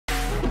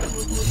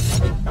Hey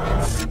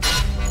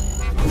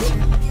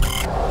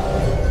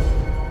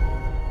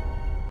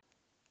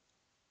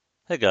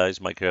guys,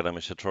 Mike here at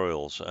Amish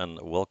Tutorials, and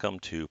welcome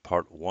to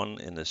part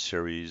one in a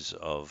series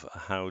of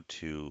how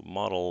to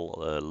model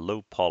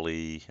low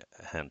poly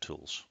hand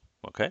tools.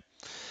 Okay,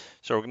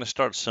 so we're going to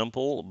start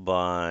simple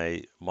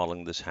by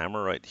modeling this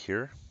hammer right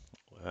here,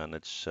 and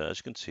it's as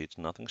you can see, it's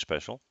nothing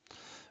special,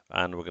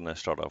 and we're going to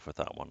start off with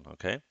that one.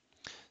 Okay,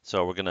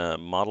 so we're going to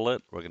model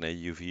it, we're going to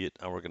UV it,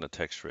 and we're going to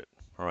texture it.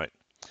 All right,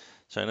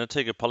 so I'm going to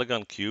take a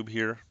polygon cube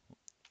here.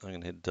 I'm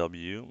going to hit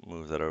W,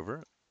 move that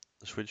over,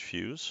 switch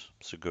views,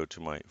 so go to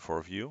my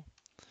 4 view.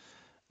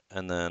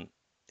 And then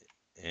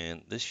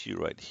in this view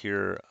right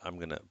here, I'm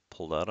going to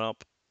pull that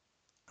up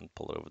and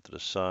pull it over to the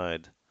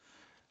side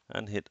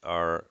and hit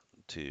R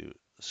to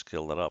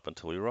scale that up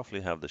until we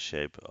roughly have the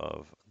shape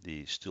of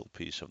the steel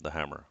piece of the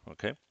hammer.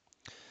 Okay.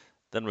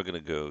 Then we're going to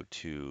go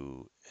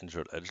to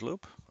Insert Edge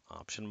Loop,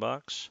 option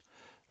box.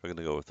 We're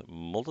going to go with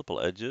multiple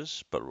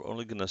edges, but we're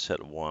only going to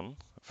set one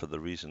for the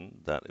reason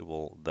that it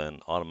will then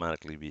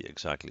automatically be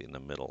exactly in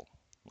the middle.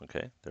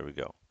 Okay, there we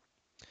go.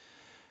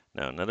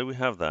 Now that we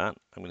have that,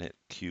 I'm going to hit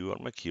Q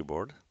on my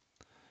keyboard.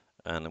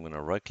 And I'm going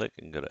to right click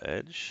and go to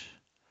edge,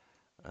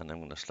 and I'm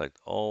going to select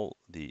all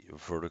the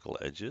vertical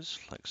edges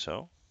like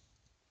so.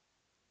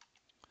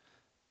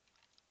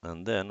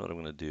 And then what I'm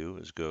going to do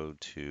is go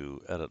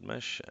to edit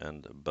mesh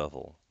and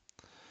bevel.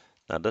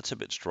 Now that's a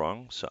bit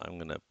strong, so I'm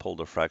going to pull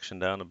the fraction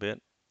down a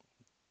bit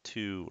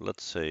to,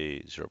 let's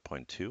say,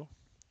 0.2.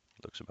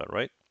 Looks about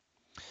right.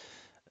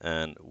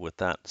 And with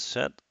that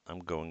set, I'm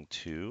going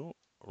to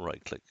right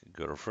click,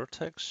 go to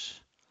vertex,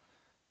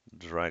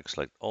 drag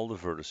select all the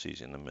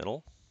vertices in the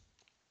middle,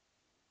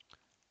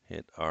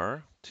 hit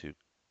R to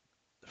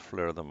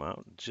flare them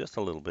out just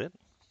a little bit.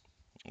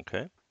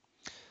 Okay.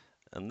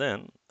 And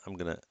then I'm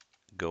going to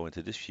go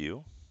into this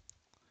view,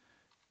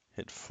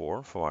 hit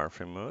 4 for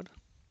wireframe mode,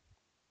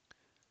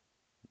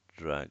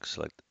 drag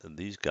select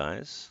these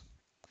guys,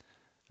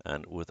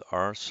 and with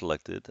R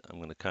selected, I'm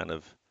going to kind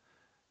of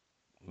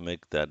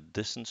make that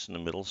distance in the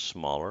middle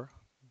smaller.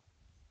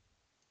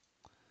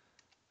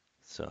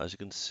 So as you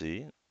can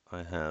see,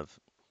 I have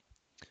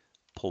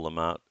pulled them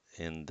out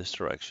in this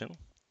direction,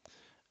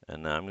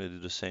 and now I'm going to do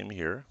the same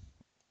here,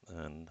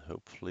 and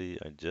hopefully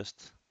I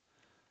just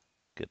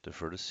get the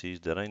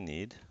vertices that I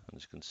need.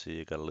 As you can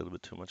see, I got a little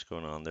bit too much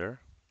going on there.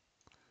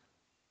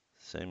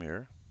 Same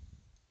here.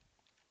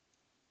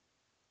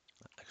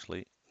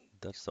 Actually,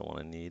 that's the one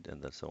I need, and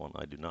that's the one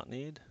I do not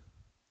need.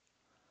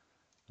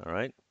 All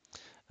right,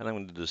 and I'm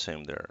going to do the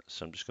same there.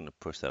 So I'm just going to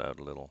push that out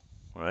a little.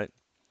 All right,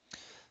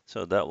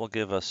 so that will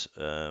give us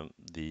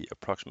the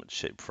approximate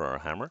shape for our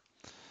hammer.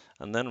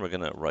 And then we're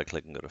going to right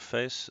click and go to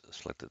face,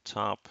 select the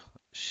top,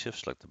 shift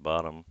select the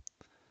bottom,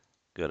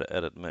 go to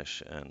edit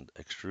mesh and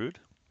extrude.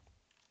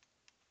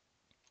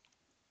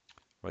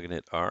 We're going to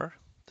hit R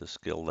to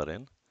scale that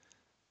in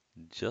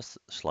just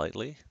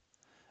slightly.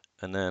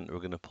 And then we're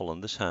going to pull on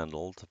this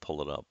handle to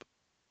pull it up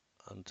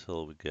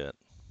until we get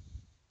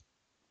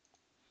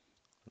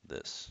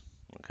this.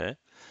 Okay,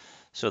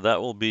 so that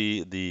will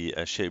be the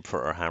shape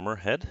for our hammer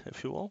head,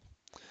 if you will.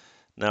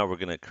 Now we're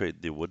going to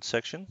create the wood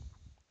section.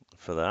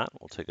 For that,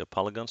 we'll take a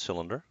polygon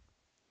cylinder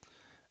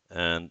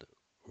and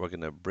we're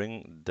going to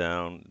bring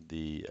down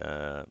the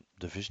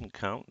division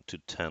count to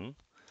 10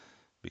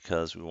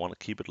 because we want to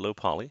keep it low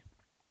poly.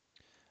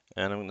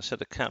 And I'm going to set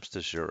the caps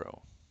to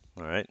 0.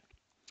 All right.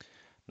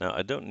 Now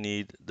I don't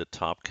need the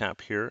top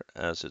cap here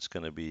as it's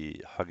going to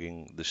be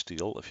hugging the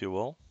steel, if you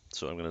will.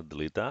 So I'm going to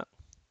delete that.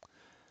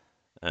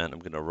 And I'm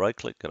going to right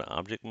click, go to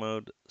object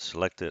mode,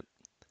 select it,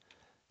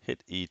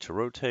 hit E to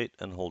rotate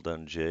and hold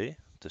down J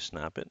to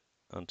snap it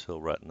until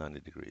we're at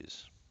 90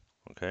 degrees.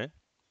 Okay.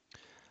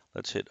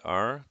 Let's hit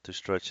R to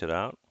stretch it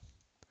out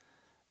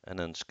and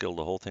then scale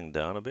the whole thing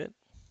down a bit.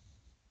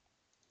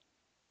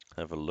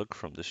 Have a look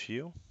from this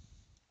view.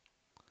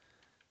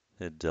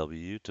 Hit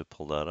W to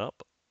pull that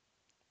up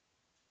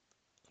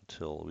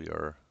until we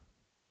are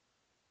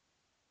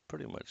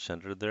pretty much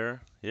centered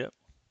there. Yep.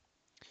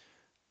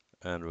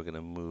 And we're going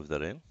to move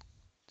that in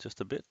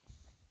just a bit.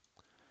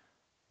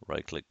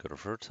 Right click, go to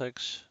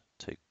vertex,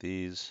 take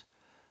these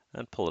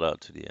and pull it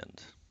out to the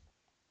end.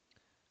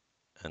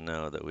 And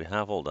now that we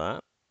have all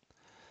that,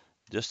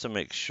 just to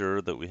make sure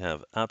that we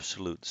have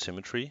absolute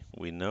symmetry,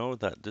 we know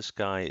that this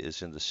guy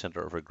is in the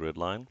center of our grid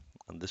line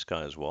and this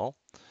guy as well.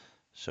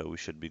 So we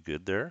should be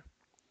good there.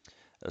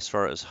 As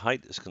far as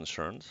height is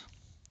concerned,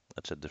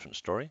 that's a different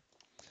story.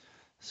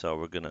 So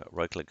we're going to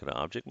right click on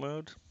object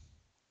mode,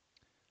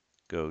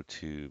 go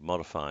to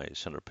modify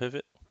center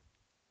pivot.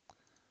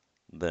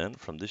 Then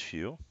from this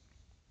view,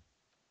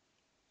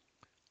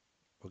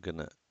 we're going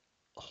to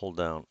hold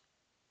down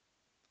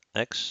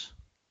X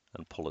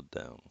and pull it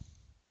down.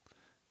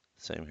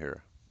 Same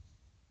here.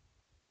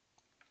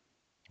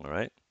 All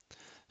right.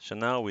 So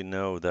now we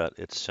know that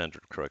it's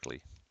centered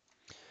correctly.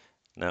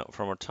 Now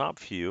from our top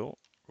view,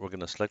 we're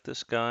going to select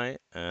this guy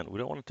and we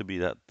don't want it to be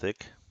that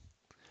thick.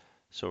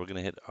 So we're going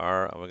to hit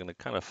R and we're going to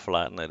kind of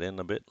flatten it in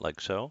a bit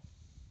like so.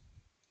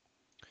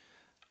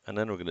 And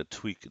then we're going to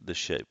tweak the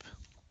shape.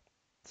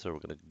 So we're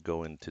going to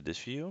go into this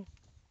view,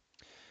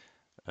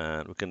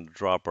 and we can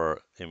drop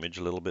our image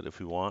a little bit if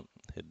we want.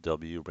 Hit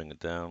W, bring it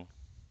down.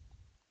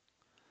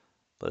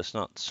 But it's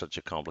not such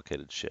a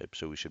complicated shape,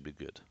 so we should be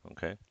good,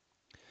 okay?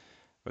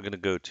 We're going to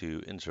go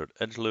to Insert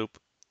Edge Loop,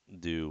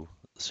 do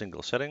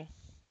single setting.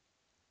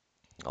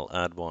 I'll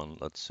add one,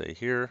 let's say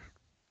here,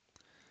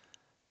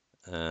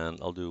 and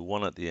I'll do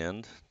one at the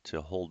end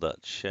to hold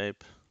that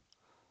shape.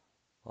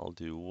 I'll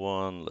do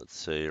one, let's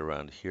say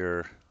around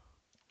here,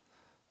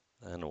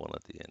 and one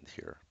at the end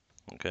here,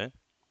 okay?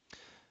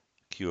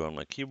 Q on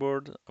my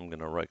keyboard, I'm going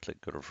to right click,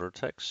 go to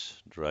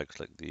Vertex, drag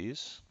click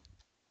these,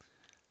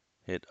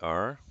 hit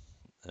R,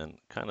 and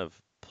kind of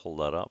pull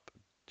that up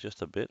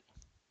just a bit,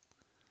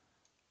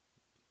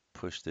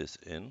 push this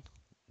in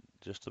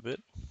just a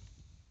bit,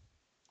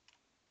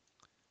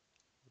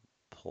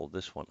 pull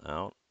this one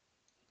out,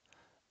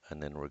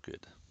 and then we're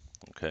good,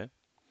 okay?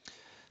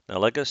 Now,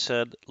 like I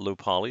said, low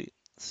poly,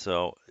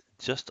 so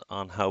just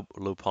on how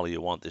low poly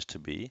you want this to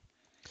be.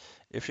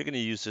 If you're going to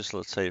use this,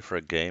 let's say for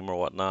a game or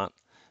whatnot,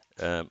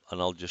 and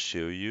I'll just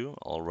show you,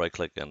 I'll right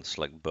click and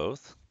select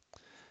both.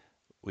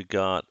 We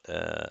got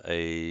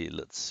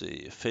let's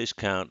see, a face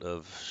count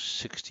of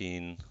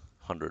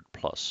 1600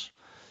 plus.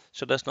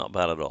 So that's not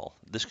bad at all.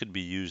 This could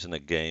be used in a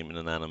game, in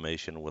an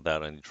animation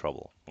without any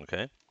trouble,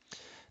 okay?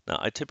 Now,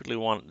 I typically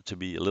want it to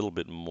be a little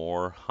bit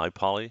more high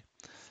poly.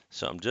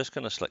 So I'm just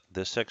going to select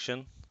this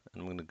section,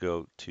 and I'm going to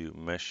go to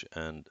Mesh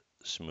and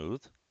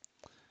Smooth,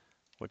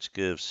 which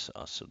gives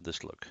us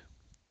this look.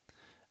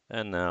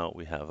 And now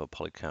we have a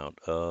poly count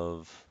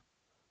of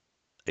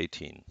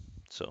 18,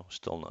 so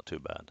still not too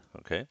bad,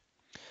 okay?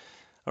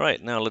 All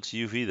right, now let's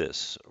UV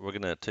this. We're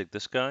going to take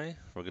this guy,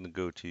 we're going to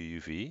go to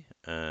UV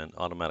and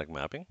automatic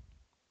mapping.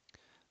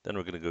 Then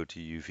we're going to go to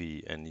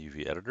UV and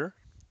UV editor,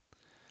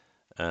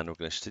 and we're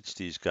going to stitch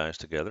these guys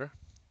together.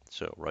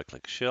 So right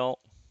click shell,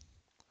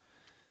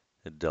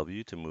 hit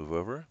W to move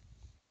over.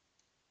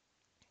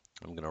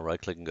 I'm going to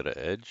right click and go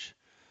to edge,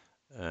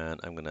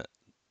 and I'm going to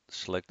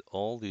select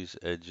all these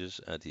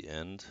edges at the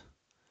end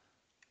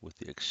with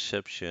the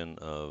exception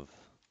of,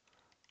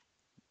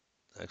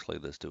 actually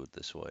let's do it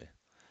this way.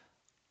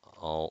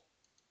 I'll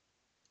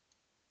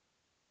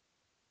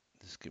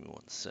just give me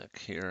one sec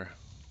here.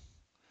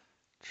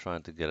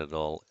 Trying to get it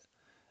all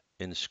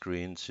in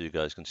screen so you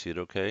guys can see it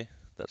okay.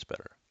 That's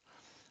better.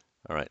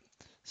 All right,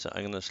 so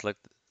I'm going to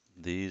select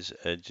these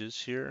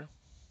edges here.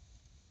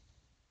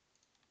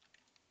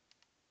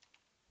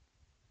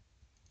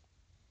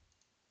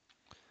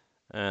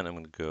 And I'm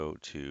going to go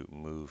to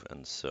move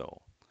and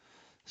sew.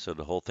 So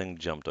the whole thing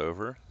jumped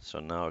over. So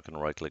now I can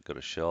right click, go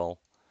to shell.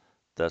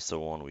 That's the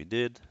one we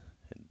did.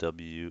 Hit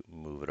W,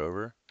 move it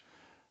over.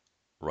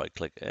 Right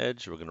click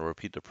edge. We're going to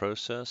repeat the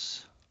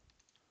process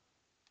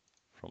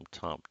from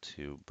top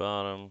to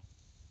bottom.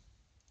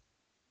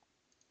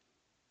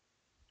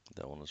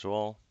 That one as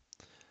well.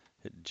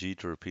 Hit G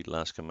to repeat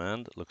last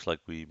command. It looks like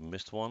we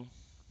missed one.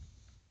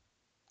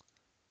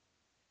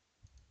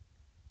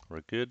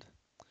 We're good.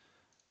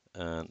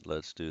 And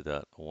let's do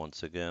that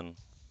once again.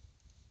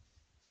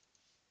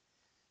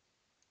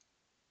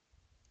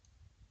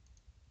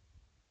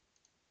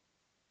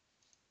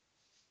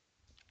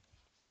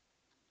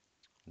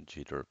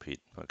 G to repeat,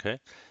 okay?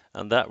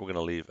 And that we're going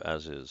to leave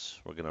as is.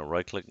 We're going to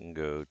right click and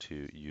go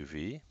to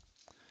UV.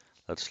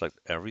 Let's select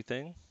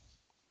everything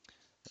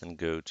and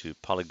go to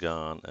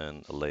polygon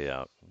and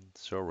layout.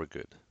 So we're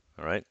good,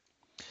 all right?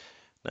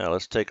 Now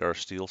let's take our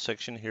steel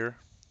section here,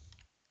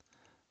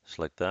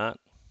 select that,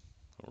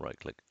 right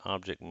click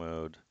object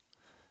mode,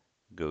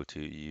 go to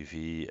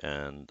UV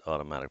and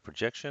automatic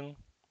projection,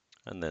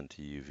 and then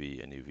to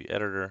UV and UV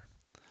editor.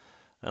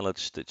 And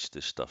let's stitch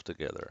this stuff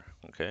together,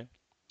 okay?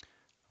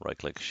 Right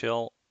click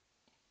shell,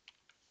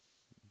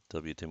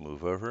 W to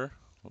move over.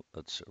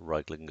 Let's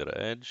right click and go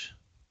to edge.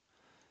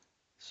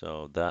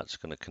 So that's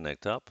going to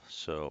connect up.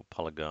 So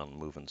polygon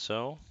move and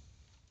sew.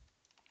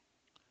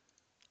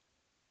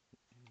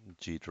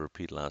 G to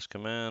repeat last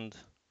command.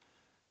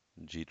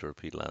 G to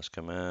repeat last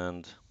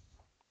command.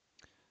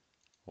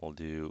 We'll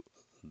do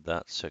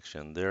that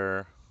section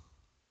there.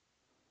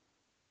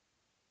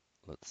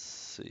 Let's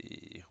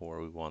see where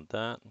we want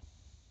that.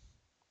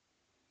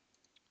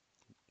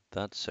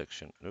 That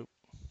section, nope,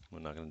 we're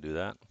not going to do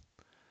that.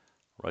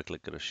 Right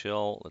click at a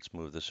shell. Let's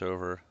move this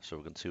over so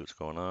we can see what's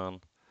going on.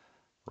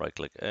 Right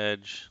click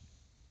edge.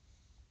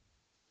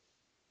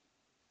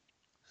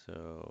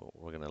 So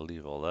we're going to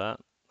leave all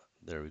that.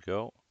 There we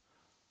go.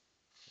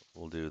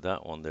 We'll do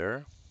that one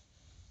there.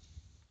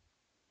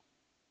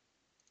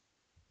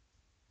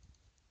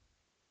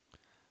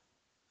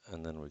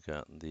 And then we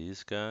got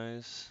these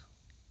guys.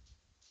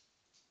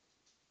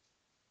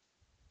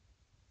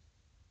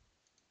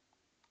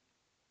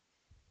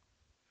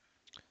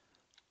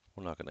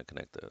 We're not going to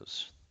connect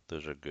those.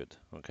 Those are good,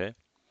 okay?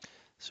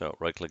 So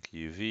right click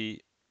UV,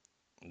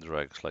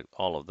 drag select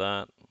all of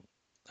that,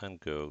 and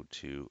go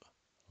to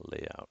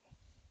layout,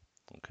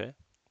 okay?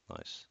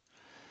 Nice.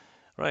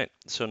 Right,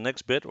 so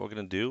next bit what we're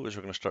going to do is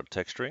we're going to start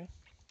texturing.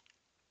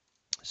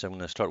 So I'm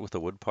going to start with the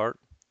wood part.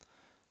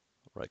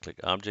 Right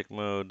click object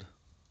mode,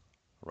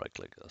 Right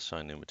click,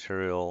 assign new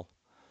material.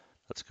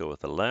 Let's go with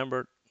the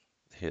Lambert,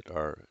 hit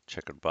our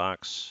checkered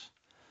box,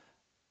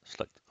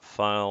 select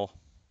file,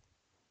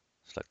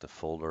 select the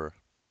folder,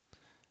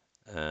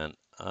 and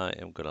I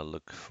am going to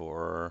look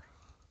for,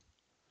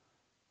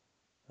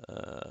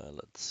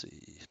 let's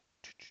see,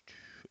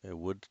 a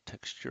wood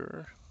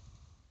texture.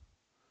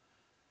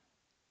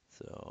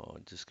 So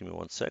just give me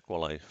one sec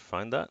while I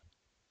find that.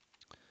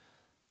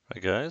 Hi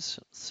guys,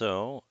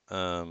 so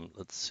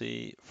let's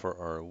see, for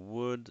our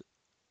wood,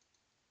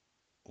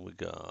 we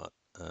got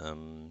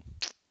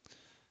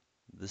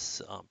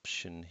this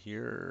option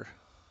here.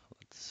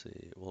 Let's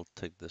see, we'll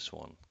take this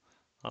one.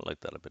 I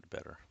like that a bit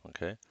better,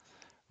 okay?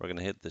 We're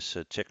gonna hit this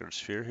checkered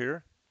sphere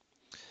here.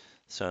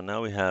 So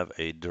now we have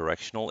a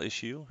directional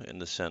issue in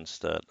the sense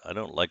that I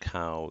don't like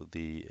how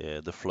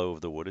the flow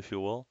of the wood, if you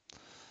will.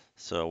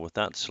 So with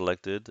that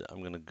selected,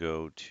 I'm gonna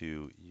go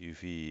to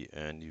UV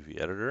and UV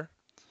editor.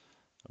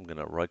 I'm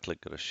gonna right click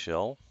at a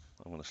shell.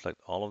 I'm gonna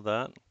select all of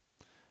that,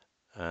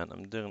 and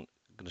I'm gonna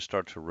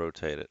start to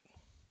rotate it.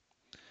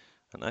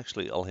 And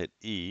actually I'll hit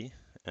E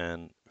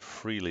and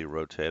freely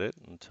rotate it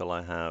until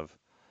I have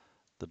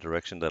the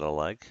direction that I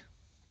like,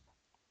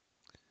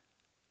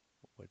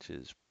 which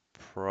is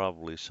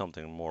probably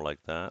something more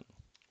like that.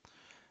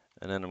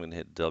 And then I'm going to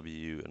hit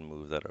W and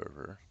move that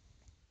over.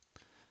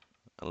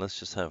 And let's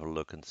just have a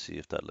look and see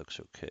if that looks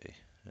okay.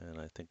 And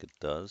I think it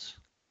does,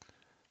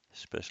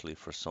 especially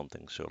for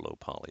something so low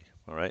poly.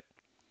 All right.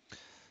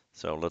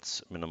 So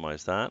let's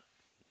minimize that.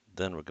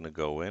 Then we're going to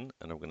go in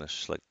and I'm going to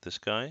select this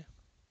guy.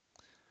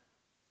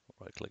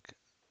 Right click,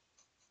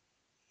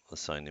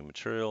 assign new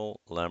material,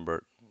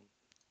 Lambert,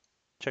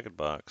 checkered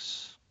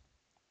box,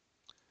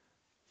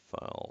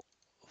 file,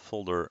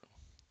 folder.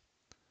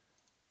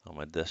 On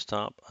my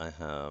desktop, I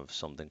have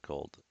something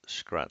called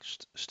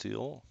scratched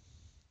steel,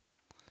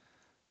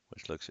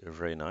 which looks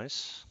very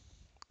nice.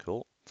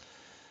 Cool.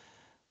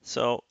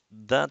 So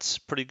that's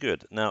pretty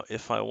good. Now,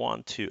 if I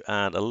want to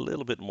add a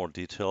little bit more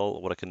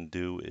detail, what I can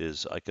do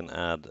is I can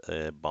add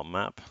a bump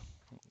map.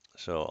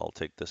 So I'll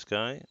take this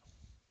guy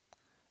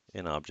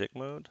in object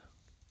mode.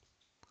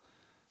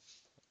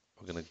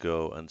 We're going to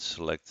go and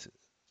select,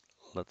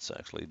 let's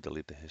actually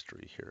delete the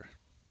history here.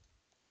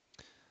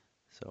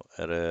 So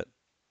edit,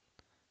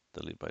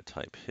 delete by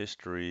type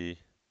history,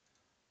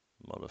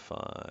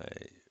 modify,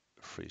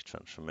 freeze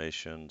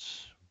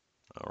transformations.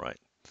 All right.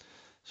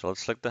 So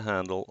let's select the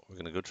handle. We're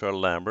going to go to our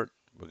Lambert.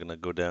 We're going to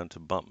go down to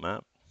bump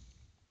map.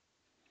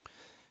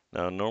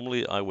 Now,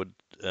 normally I would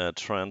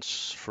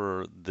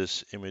transfer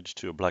this image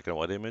to a black and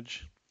white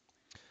image,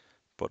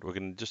 but we're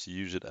going to just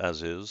use it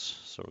as is.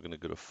 So we're going to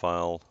go to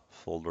File,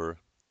 Folder,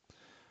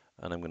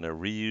 and I'm going to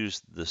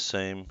reuse the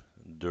same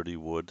dirty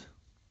wood,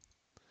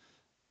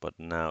 but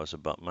now as a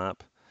bump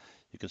map.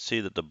 You can see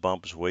that the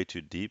bump is way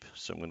too deep,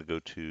 so I'm going to go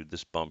to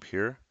this bump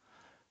here.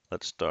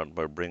 Let's start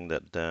by bringing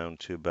that down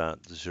to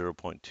about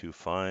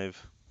 0.25,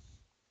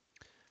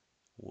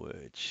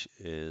 which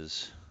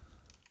is,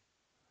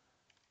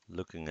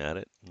 looking at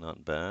it,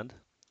 not bad.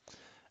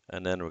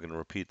 And then we're going to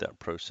repeat that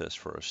process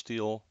for our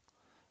steel.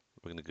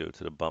 We're going to go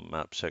to the bump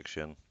map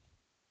section,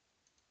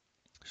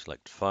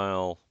 select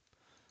File,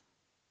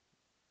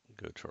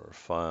 go to our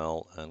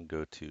file and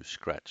go to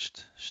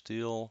scratched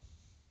steel.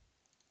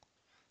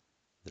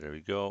 There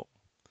we go.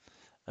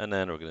 And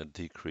then we're going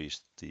to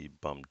decrease the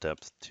bump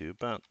depth to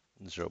about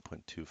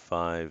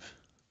 0.25,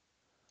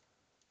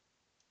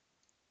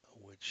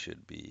 which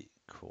should be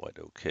quite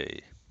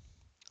okay.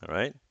 All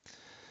right.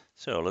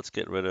 So let's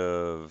get rid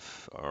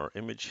of our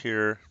image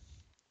here.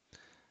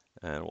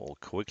 And what we'll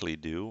quickly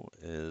do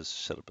is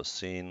set up a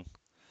scene.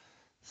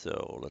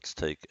 So let's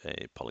take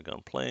a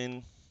polygon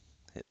plane,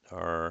 hit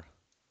R,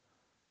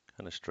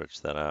 kind of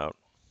stretch that out,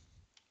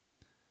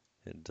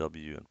 hit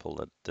W and pull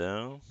that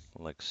down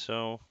like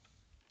so.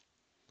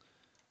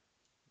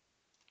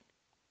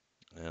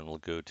 And we'll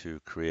go to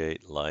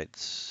create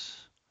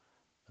lights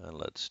and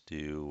let's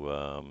do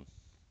an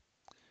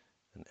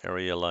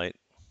area light.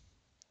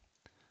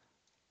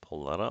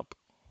 Pull that up,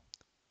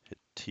 hit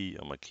T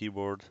on my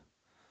keyboard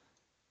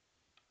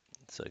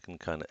so I can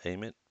kind of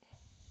aim it.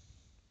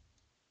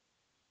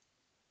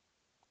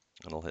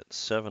 And I'll hit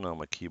 7 on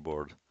my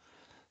keyboard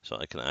so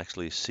I can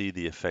actually see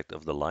the effect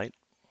of the light.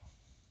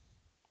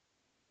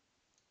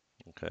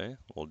 Okay,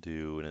 we'll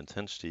do an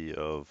intensity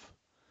of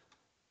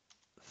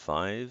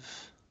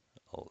 5.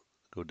 I'll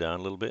go down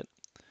a little bit.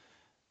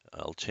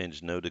 I'll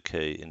change no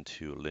decay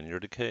into linear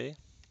decay.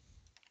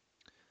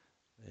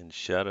 In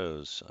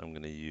shadows, I'm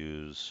going to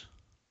use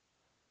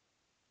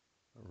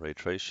ray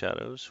trace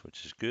shadows,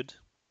 which is good.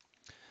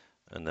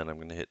 And then I'm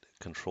going to hit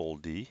Control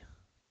D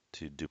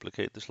to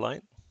duplicate this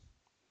light.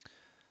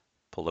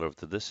 Pull it over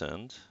to this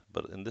end,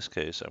 but in this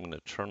case, I'm going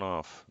to turn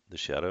off the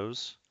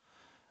shadows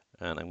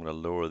and I'm going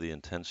to lower the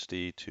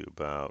intensity to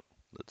about,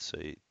 let's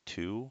say,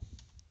 2.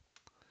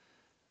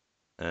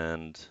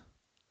 And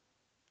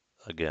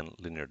again,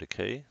 linear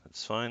decay,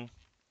 that's fine.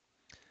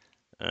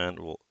 And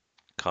we'll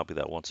copy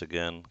that once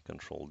again,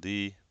 Control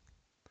D,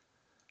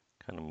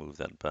 kind of move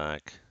that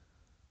back.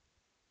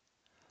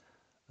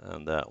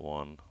 And that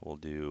one we'll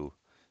do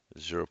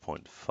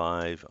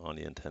 0.5 on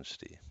the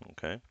intensity.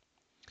 Okay,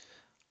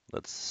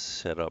 let's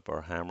set up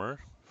our hammer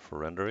for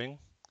rendering.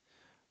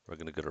 We're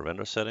going to go to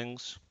render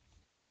settings.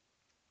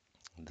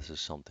 This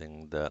is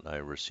something that I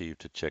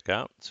received to check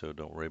out, so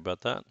don't worry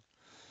about that.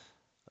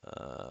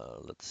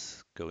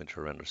 Let's go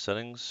into render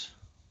settings,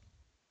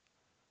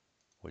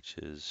 which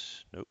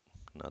is, nope,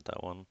 not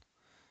that one.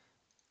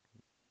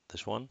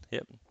 This one,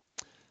 yep.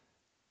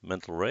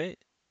 Mental ray,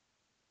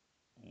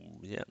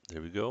 yeah,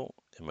 there we go.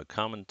 In my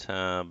common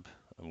tab,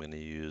 I'm going to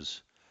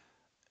use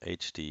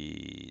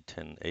HD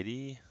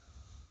 1080.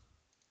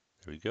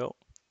 There we go.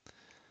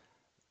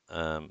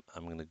 I'm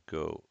going to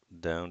go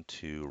down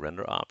to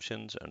render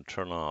options and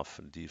turn off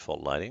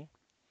default lighting.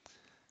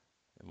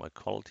 In my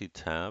quality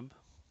tab,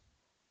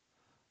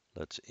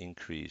 let's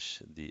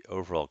increase the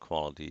overall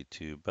quality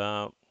to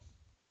about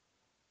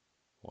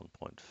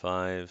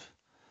 1.5.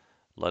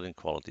 Lighting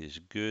quality is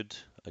good.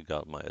 I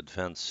got my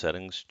advanced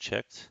settings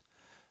checked,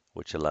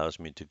 which allows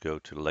me to go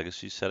to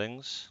legacy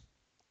settings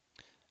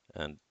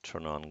and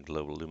turn on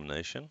global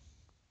illumination.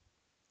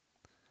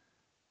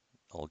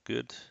 All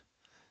good.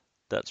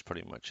 That's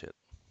pretty much it.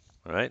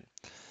 All right.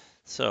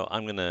 So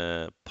I'm going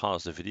to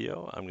pause the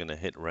video. I'm going to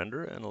hit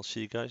render and I'll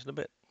see you guys in a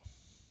bit.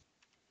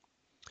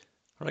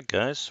 All right,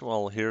 guys.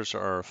 Well, here's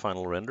our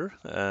final render.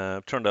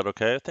 Turned out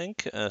okay, I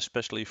think,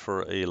 especially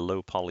for a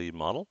low poly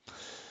model.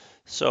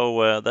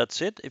 So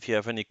that's it. If you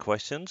have any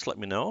questions, let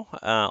me know.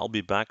 I'll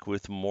be back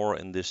with more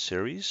in this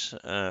series.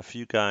 For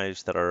you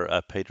guys that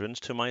are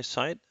patrons to my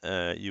site,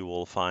 you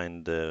will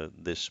find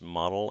this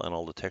model and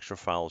all the texture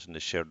files in the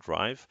shared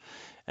drive.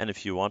 And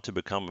if you want to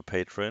become a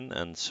patron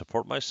and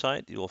support my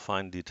site, you will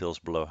find details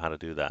below how to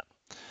do that.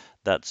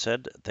 That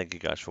said, thank you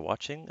guys for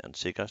watching and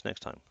see you guys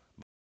next time.